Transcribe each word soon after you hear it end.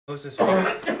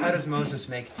How does Moses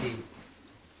make tea?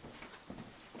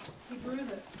 He brews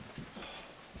it.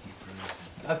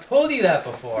 I've told you that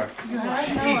before. You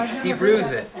have? No, I've never He heard brews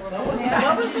that it. before.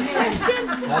 What was the question?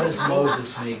 How does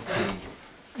Moses make tea?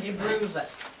 He brews it.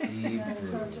 He Yeah, that's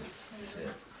what I'm brews. just- That's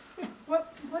it.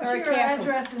 What's Very your careful.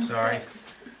 address in Sorry. 6?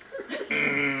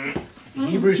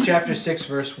 Hebrews chapter 6,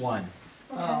 verse 1.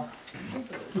 Oh,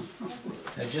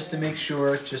 Now, just to make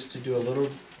sure, just to do a little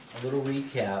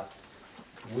recap,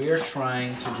 we're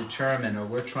trying to determine, or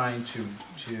we're trying to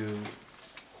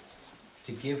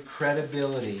give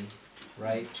credibility,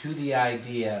 right, to the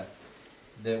idea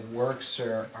that works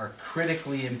are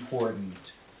critically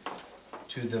important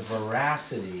to the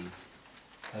veracity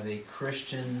of a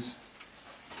Christian's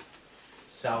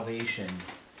salvation,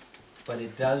 but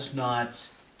it does not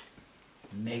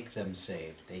make them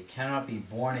saved. They cannot be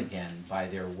born again by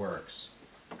their works.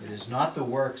 It is not the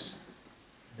works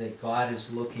that God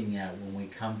is looking at when we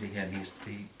come to Him.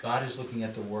 God is looking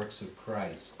at the works of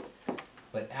Christ.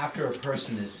 But after a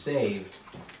person is saved,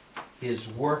 his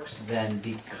works then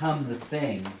become the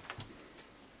thing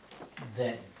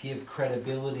that give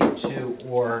credibility to,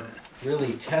 or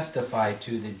really testify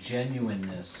to, the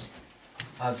genuineness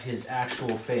of his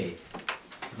actual faith.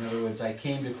 In other words, I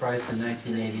came to Christ in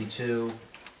 1982,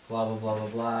 blah, blah, blah, blah,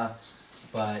 blah,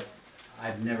 but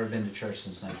I've never been to church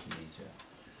since 1982.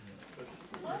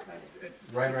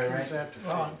 Right. Comes after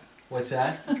wrong. faith. What's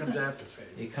that? It comes after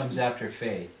faith. It comes after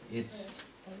faith.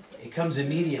 It comes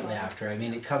immediately after. I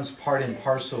mean, it comes part and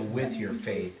parcel with your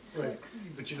faith. Right,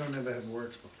 but you don't ever have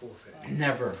works before faith.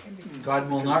 Never. God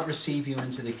will not receive you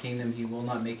into the kingdom. He will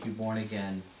not make you born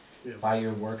again Yeah. by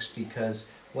your works, because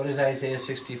what does Isaiah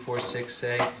 64:6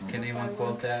 say? Can anyone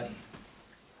quote that?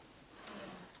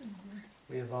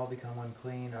 We have all become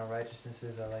unclean. Our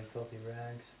righteousnesses are like filthy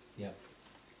rags. Yep.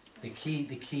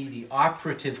 The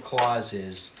operative clause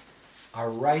is,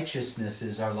 our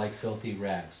righteousnesses are like filthy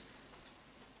rags.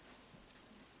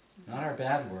 Not our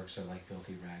bad works are like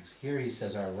filthy rags. Here he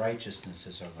says our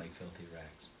righteousnesses are like filthy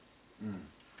rags.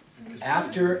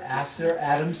 After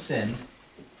Adam's sin,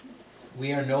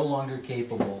 we are no longer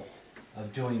capable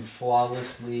of doing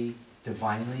flawlessly,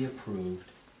 divinely approved,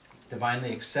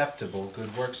 divinely acceptable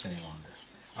good works any longer.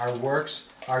 Our works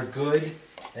are good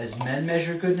as men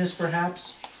measure goodness,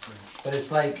 perhaps, but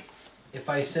it's like if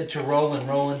I said to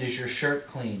Roland, is your shirt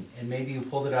clean? And maybe you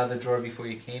pulled it out of the drawer before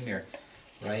you came here,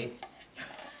 right?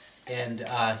 And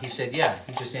he said, yeah.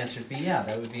 He just answered me, yeah.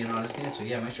 That would be an honest answer.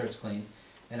 Yeah, my shirt's clean.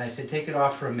 And I said, take it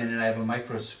off for a minute. I have a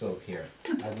microscope here.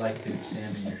 I'd like to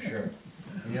examine your shirt.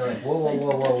 And you're like, whoa, whoa,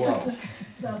 whoa, whoa, whoa.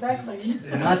 It's not that clean.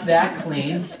 Not that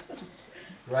clean,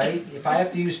 right? If I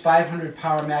have to use 500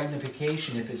 power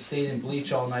magnification, if it stayed in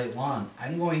bleach all night long,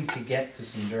 I'm going to get to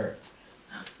some dirt.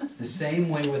 The same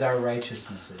way with our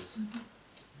righteousnesses.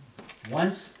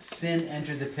 Once sin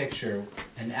entered the picture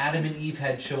and Adam and Eve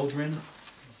had children,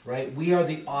 right? We are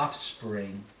the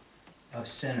offspring of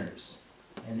sinners.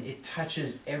 And it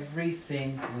touches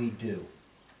everything we do.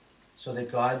 So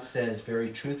that God says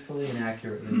very truthfully and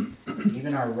accurately,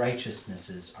 even our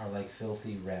righteousnesses are like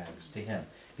filthy rags to Him.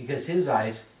 Because His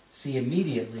eyes see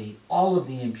immediately all of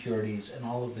the impurities and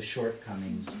all of the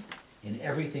shortcomings in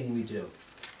everything we do.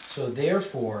 So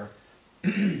therefore,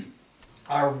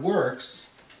 our works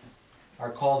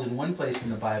are called in one place in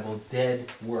the Bible dead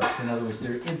works. In other words,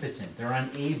 they're impotent, they're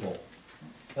unable.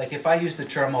 Like if I use the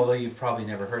term, although you've probably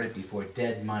never heard it before,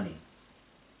 dead money.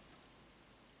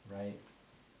 Right?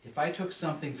 If I took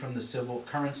something from the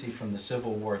currency from the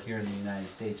Civil War here in the United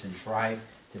States and tried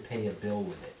to pay a bill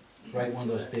with it, right? One of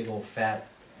those big old fat,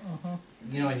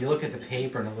 you know, and you look at the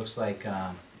paper and it looks like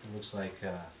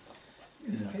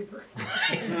you know. Paper.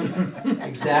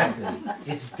 Exactly.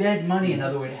 It's dead money. In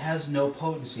other words, it has no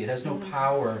potency. It has no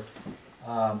power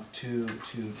to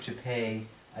pay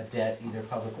a debt, either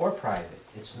public or private.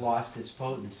 It's lost its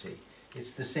potency.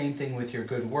 It's the same thing with your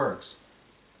good works.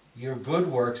 Your good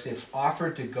works, if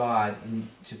offered to God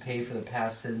to pay for the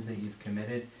past sins that you've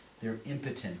committed, they're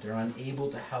impotent. They're unable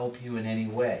to help you in any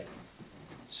way.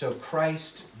 So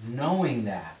Christ, knowing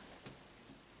that,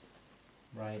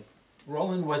 right?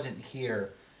 Roland wasn't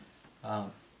here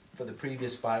for the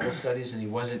previous Bible studies, and he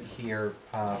wasn't here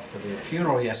for the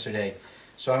funeral yesterday.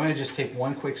 So I'm going to just take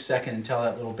one quick second and tell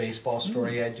that little baseball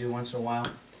story I do once in a while.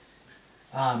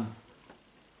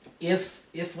 If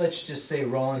let's just say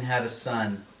Roland had a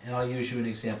son, and I'll use you an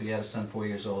example. You had a son 4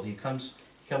 years old. He comes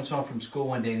home from school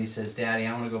one day and he says, "Daddy,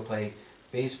 I want to go play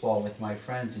baseball with my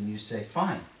friends." And you say,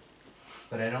 "Fine,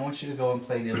 but I don't want you to go and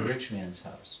play near the rich man's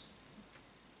house."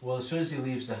 Well, as soon as he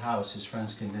leaves the house, his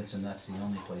friends convince him that's the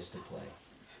only place to play.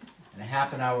 And a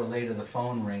half an hour later, the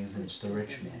phone rings and it's the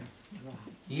rich man.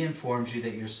 He informs you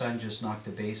that your son just knocked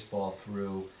a baseball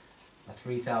through a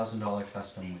 $3,000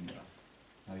 custom window.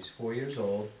 Now he's 4 years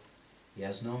old, he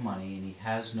has no money, and he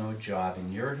has no job,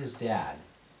 and you're his dad.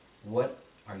 What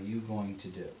are you going to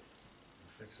do?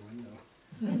 Fix a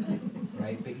window.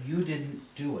 Right? But you didn't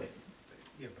do it.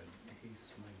 Yeah, but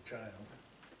he's my child.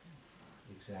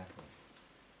 Exactly.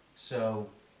 So,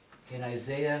 in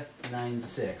Isaiah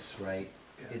 9:6, right,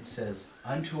 Yeah. it says,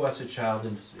 "Unto us a child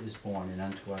is born, and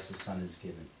unto us a son is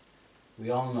given." We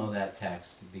all know that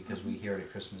text because we hear it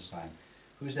at Christmas time.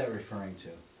 Who's that referring to?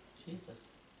 Jesus.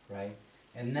 Right?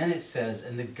 And then it says,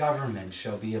 "And the government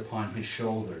shall be upon his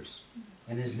shoulders,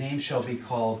 and his name shall be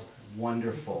called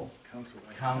Wonderful,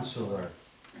 Counselor,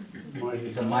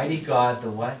 the Mighty God,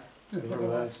 the what?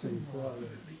 Everlasting Father.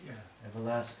 Yeah.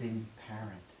 Everlasting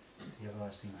Parent, the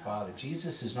Everlasting Father."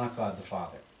 Jesus is not God the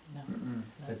Father. No.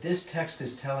 But this text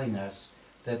is telling us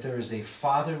that there is a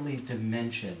fatherly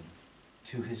dimension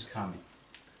to his coming.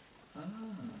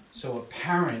 So a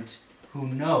parent who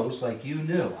knows, like you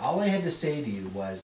knew, all I had to say to you was,